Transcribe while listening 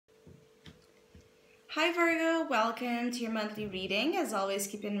Hi Virgo, welcome to your monthly reading. As always,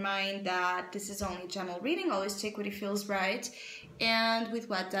 keep in mind that this is only a general reading. Always take what it feels right and with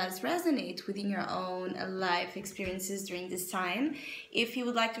what does resonate within your own life experiences during this time. If you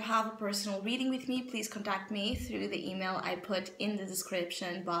would like to have a personal reading with me, please contact me through the email I put in the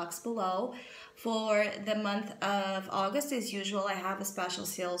description box below. For the month of August, as usual, I have a special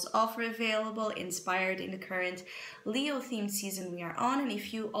sales offer available inspired in the current Leo-themed season we are on. And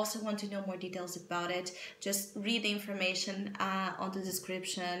if you also want to know more details about it, just read the information on the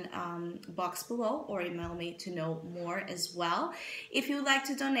description box below or email me to know more as well. If you would like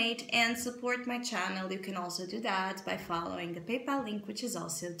to donate and support my channel, you can also do that by following the PayPal link, which is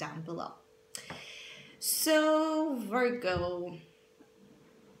also down below. So, Virgo,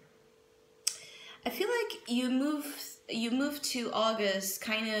 I feel like you move to August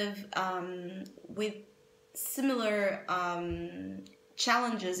kind of with similar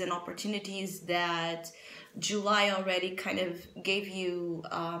challenges and opportunities that July already kind of gave you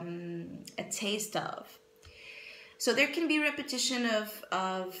a taste of. So there can be repetition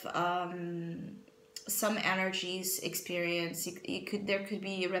of some energies experienced. There could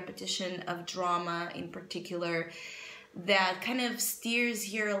be a repetition of drama in particular that kind of steers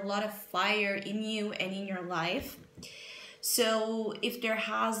here a lot of fire in you and in your life. So if there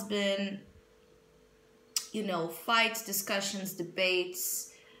has been, fights, discussions,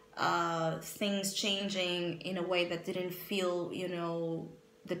 debates, things changing in a way that didn't feel,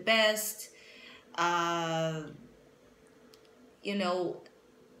 the best,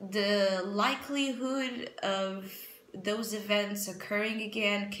 the likelihood of those events occurring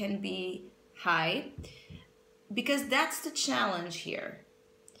again can be high. Because that's the challenge here.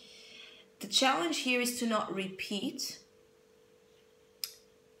 The challenge here is to not repeat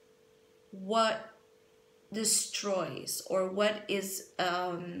what destroys or what is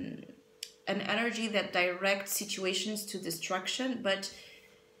an energy that directs situations to destruction, but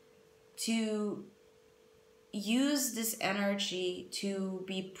to use this energy to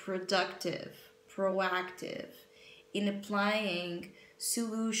be productive, proactive in applying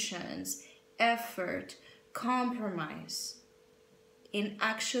solutions, effort, compromise, in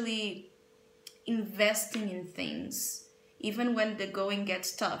actually investing in things even when the going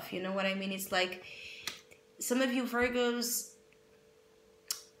gets tough. You know what I mean? It's like some of you Virgos,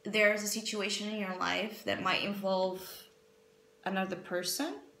 there's a situation in your life that might involve another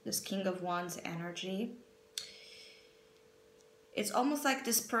person, this King of Wands energy. It's almost like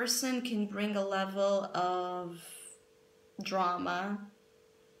this person can bring a level of drama,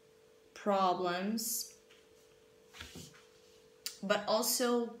 problems, but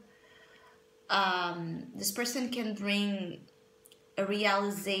also this person can bring a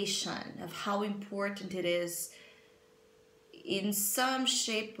realization of how important it is in some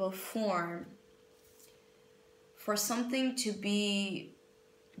shape or form for something to be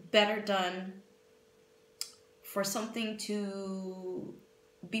better done, for something to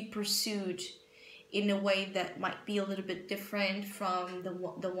be pursued in a way that might be a little bit different from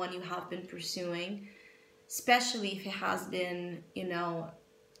the one you have been pursuing, especially if it has been,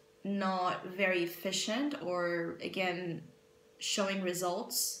 not very efficient or, again, showing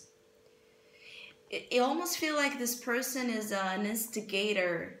results. It almost feels like this person is an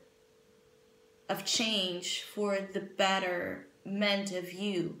instigator of change for the betterment of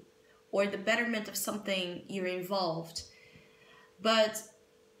you or the betterment of something you're involved. But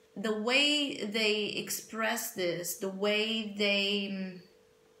the way they express this, the way they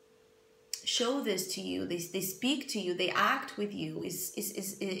show this to you, they speak to you, they act with you,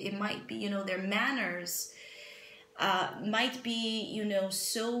 it might be, their manners might be,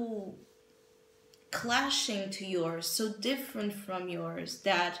 so clashing to yours, so different from yours,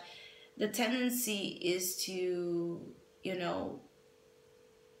 that the tendency is to,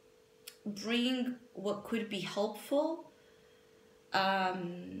 bring what could be helpful,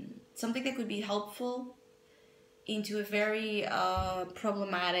 something that could be helpful into a very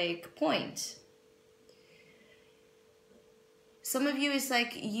problematic point. Some of you, is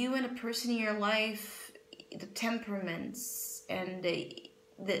like you and a person in your life, the temperaments and the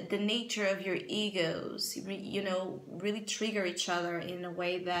nature of your egos, really trigger each other in a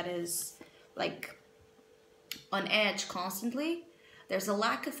way that is like on edge constantly. There's a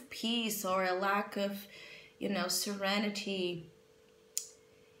lack of peace or a lack of, serenity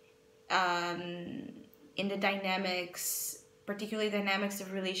in the dynamics, particularly dynamics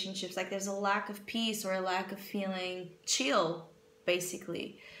of relationships. Like there's a lack of peace or a lack of feeling chill,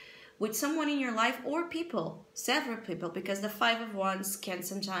 basically, with someone in your life or people, several people, because the Five of Wands can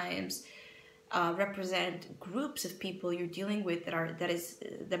sometimes represent groups of people you're dealing with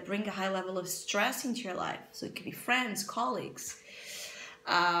that bring a high level of stress into your life. So it could be friends, colleagues.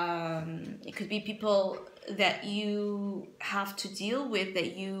 It could be people that you have to deal with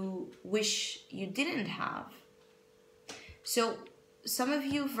that you wish you didn't have. So some of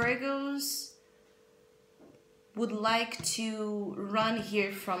you Virgos would like to run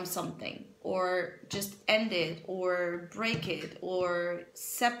here from something, or just end it, or break it, or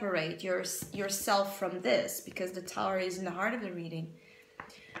separate yourself from this, because the Tower is in the heart of the reading.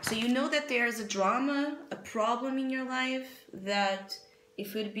 So you know that there's a drama, a problem in your life that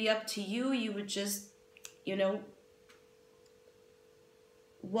if it would be up to you, you would just, you know,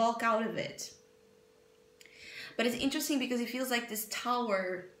 walk out of it. But it's interesting because it feels like this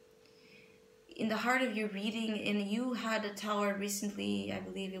Tower in the heart of your reading, and you had a Tower recently, I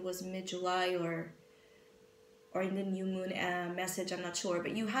believe it was mid-July or in the new moon message, I'm not sure,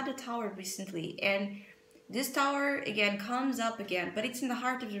 but you had a Tower recently, and this Tower again comes up again, but it's in the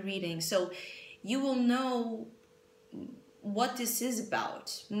heart of the reading, so you will know what this is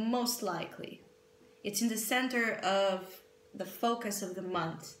about, most likely. It's in the center of the focus of the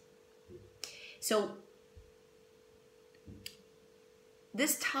month. So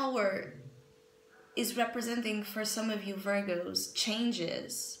this Tower is representing, for some of you Virgos,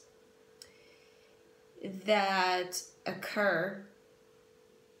 changes that occur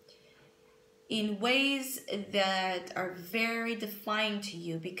in ways that are very defining to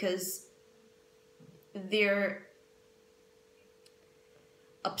you, because they're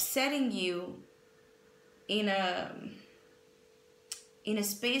upsetting you in a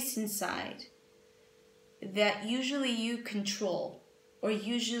space inside that usually you control, or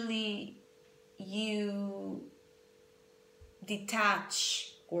usually you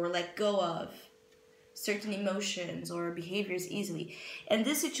detach or let go of certain emotions or behaviors easily. And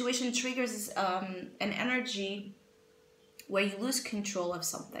this situation triggers an energy where you lose control of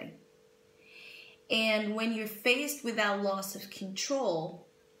something. And when you're faced with that loss of control,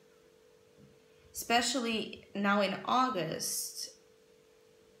 especially now in August,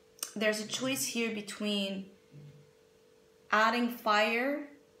 there's a choice here between adding fire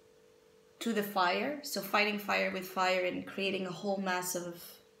to the fire, so fighting fire with fire and creating a whole mass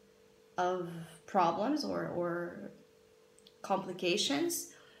of problems or complications,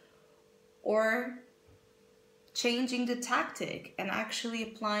 or changing the tactic and actually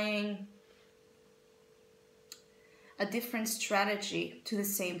applying a different strategy to the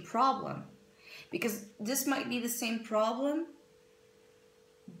same problem. Because this might be the same problem,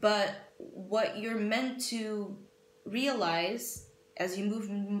 but what you're meant to realize as you move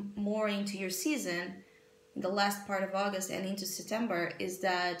more into your season, in the last part of August and into September, is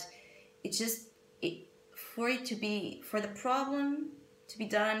that for the problem to be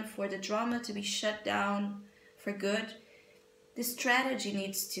done, for the drama to be shut down for good, the strategy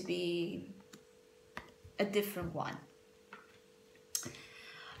needs to be a different one.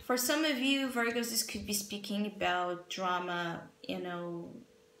 For some of you Virgos, this could be speaking about drama, you know,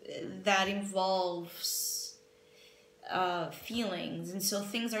 that involves feelings, and so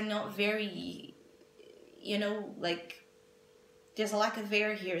things are not very, you know, like there's a lack of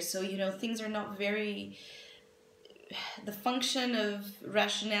air here, so you know things are not very, the function of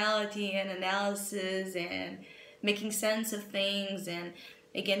rationality and analysis and making sense of things, and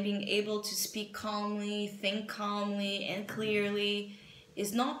again being able to speak calmly, think calmly and clearly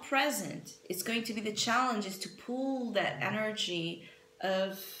is not present. It's going to be the challenge is to pull that energy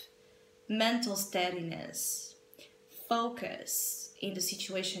of mental steadiness, focus in the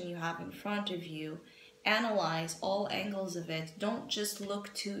situation you have in front of you, analyze all angles of it. Don't just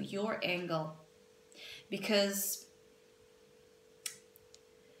look to your angle, because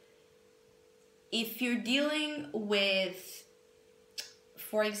if you're dealing with,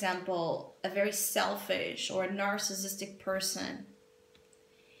 for example, a very selfish or a narcissistic person,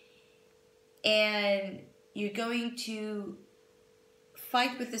 and you're going to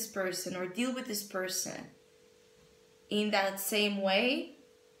fight with this person or deal with this person in that same way,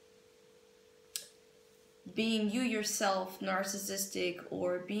 being you yourself narcissistic,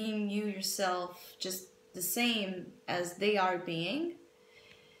 or being you yourself just the same as they are being,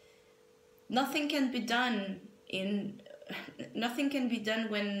 nothing can be done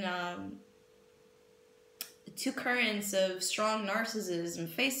when two currents of strong narcissism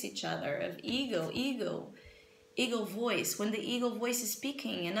face each other, of ego voice, when the ego voice is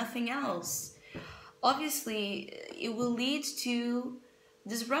speaking and nothing else. Obviously, it will lead to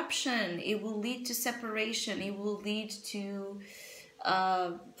disruption, it will lead to separation, it will lead to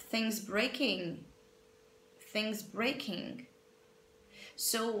things breaking.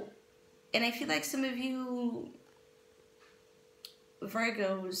 So And I feel like some of you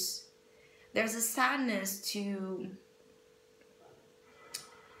Virgos, there's a sadness to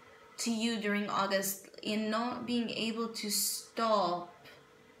you during August in not being able to stop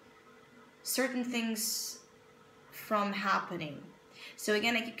certain things from happening. So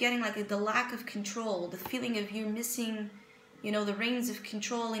again, I keep getting like the lack of control, the feeling of you missing, you know, the reins of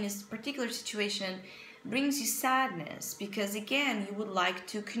control in this particular situation brings you sadness, because again, you would like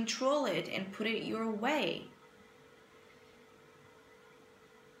to control it and put it your way.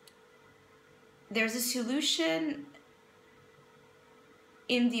 There's a solution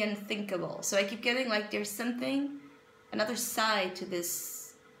in the unthinkable. So I keep getting like there's something, another side to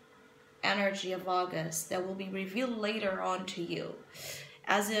this energy of August that will be revealed later on to you,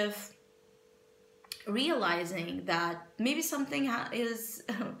 as if realizing that maybe something is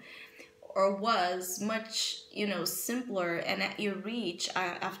or was much, you know, simpler and at your reach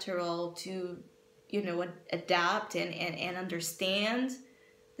after all to, you know, adapt and understand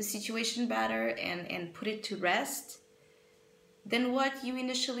the situation better and put it to rest than what you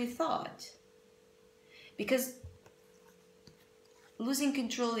initially thought. Because losing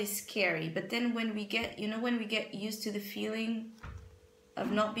control is scary, but then when we get, you know, when we get used to the feeling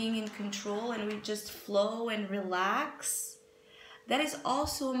of not being in control and we just flow and relax, that is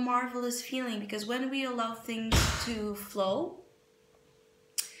also a marvelous feeling, because when we allow things to flow,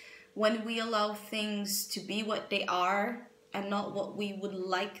 when we allow things to be what they are and not what we would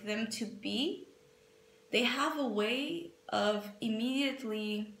like them to be, they have a way of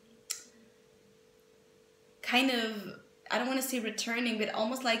immediately kind of, I don't want to say returning, but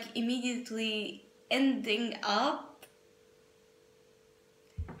almost like immediately ending up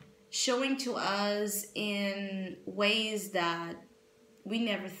showing to us in ways that we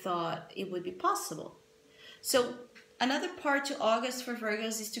never thought it would be possible. So another part to August for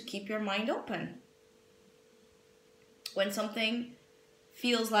Virgos is to keep your mind open. When something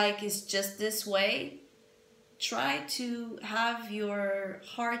feels like it's just this way, try to have your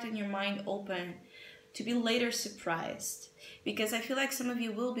heart and your mind open to be later surprised. Because I feel like some of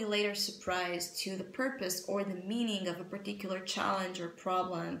you will be later surprised to the purpose or the meaning of a particular challenge or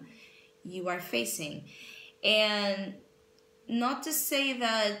problem you are facing. And not to say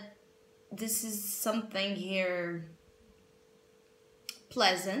that this is something here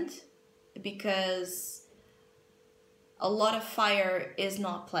pleasant, because a lot of fire is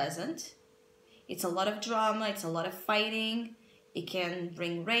not pleasant. It's a lot of drama, it's a lot of fighting. It can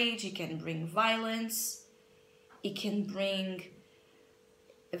bring rage, it can bring violence, it can bring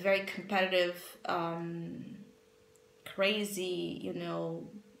a very competitive, crazy, you know,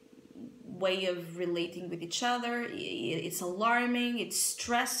 way of relating with each other. It's alarming, it's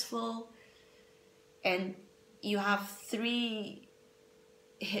stressful, and you have three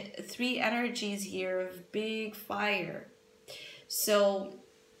energies here of big fire. So,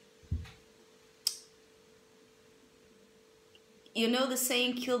 you know the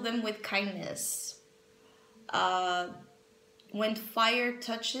saying, kill them with kindness. When fire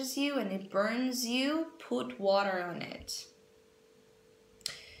touches you and it burns you, put water on it.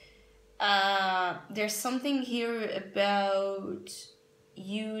 There's something here about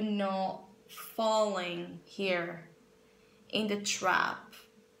you not falling here in the trap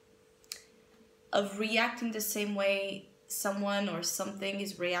of reacting the same way someone or something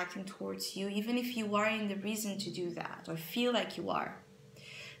is reacting towards you, even if you are in the reason to do that or feel like you are.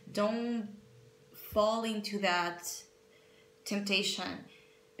 Don't fall into that temptation,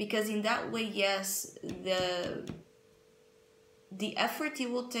 because in that way, yes, the effort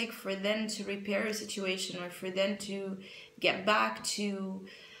it will take for them to repair a situation or for them to get back to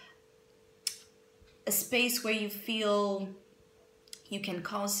a space where you feel you can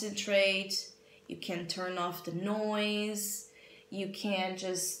concentrate, you can turn off the noise, you can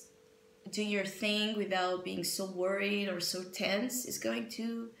just do your thing without being so worried or so tense, is going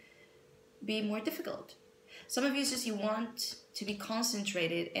to be more difficult. Some of you just, you want to be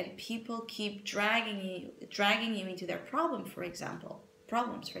concentrated and people keep dragging you into their problems, for example,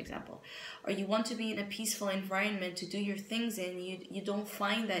 or you want to be in a peaceful environment to do your things in. You don't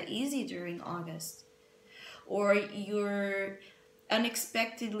find that easy during August, or you're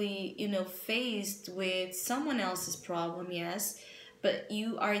unexpectedly, you know, faced with someone else's problem, yes, but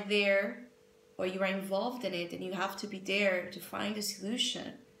you are there or you are involved in it and you have to be there to find a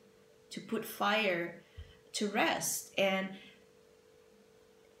solution, to put fire to rest. And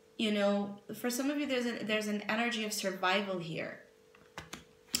you know, for some of you, there's an energy of survival here.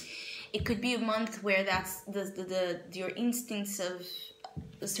 It could be a month where that's your instincts of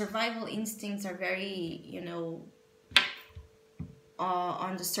the survival instincts are very, you know,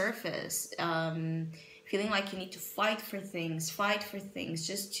 on the surface, feeling like you need to fight for things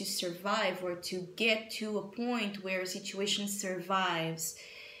just to survive, or to get to a point where a situation survives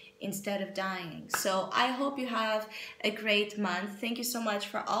instead of dying. So I hope you have a great month. Thank you so much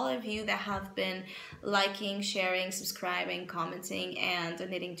for all of you that have been liking, sharing, subscribing, commenting, and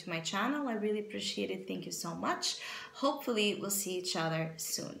donating to my channel. I really appreciate it. Thank you so much. Hopefully we'll see each other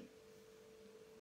soon.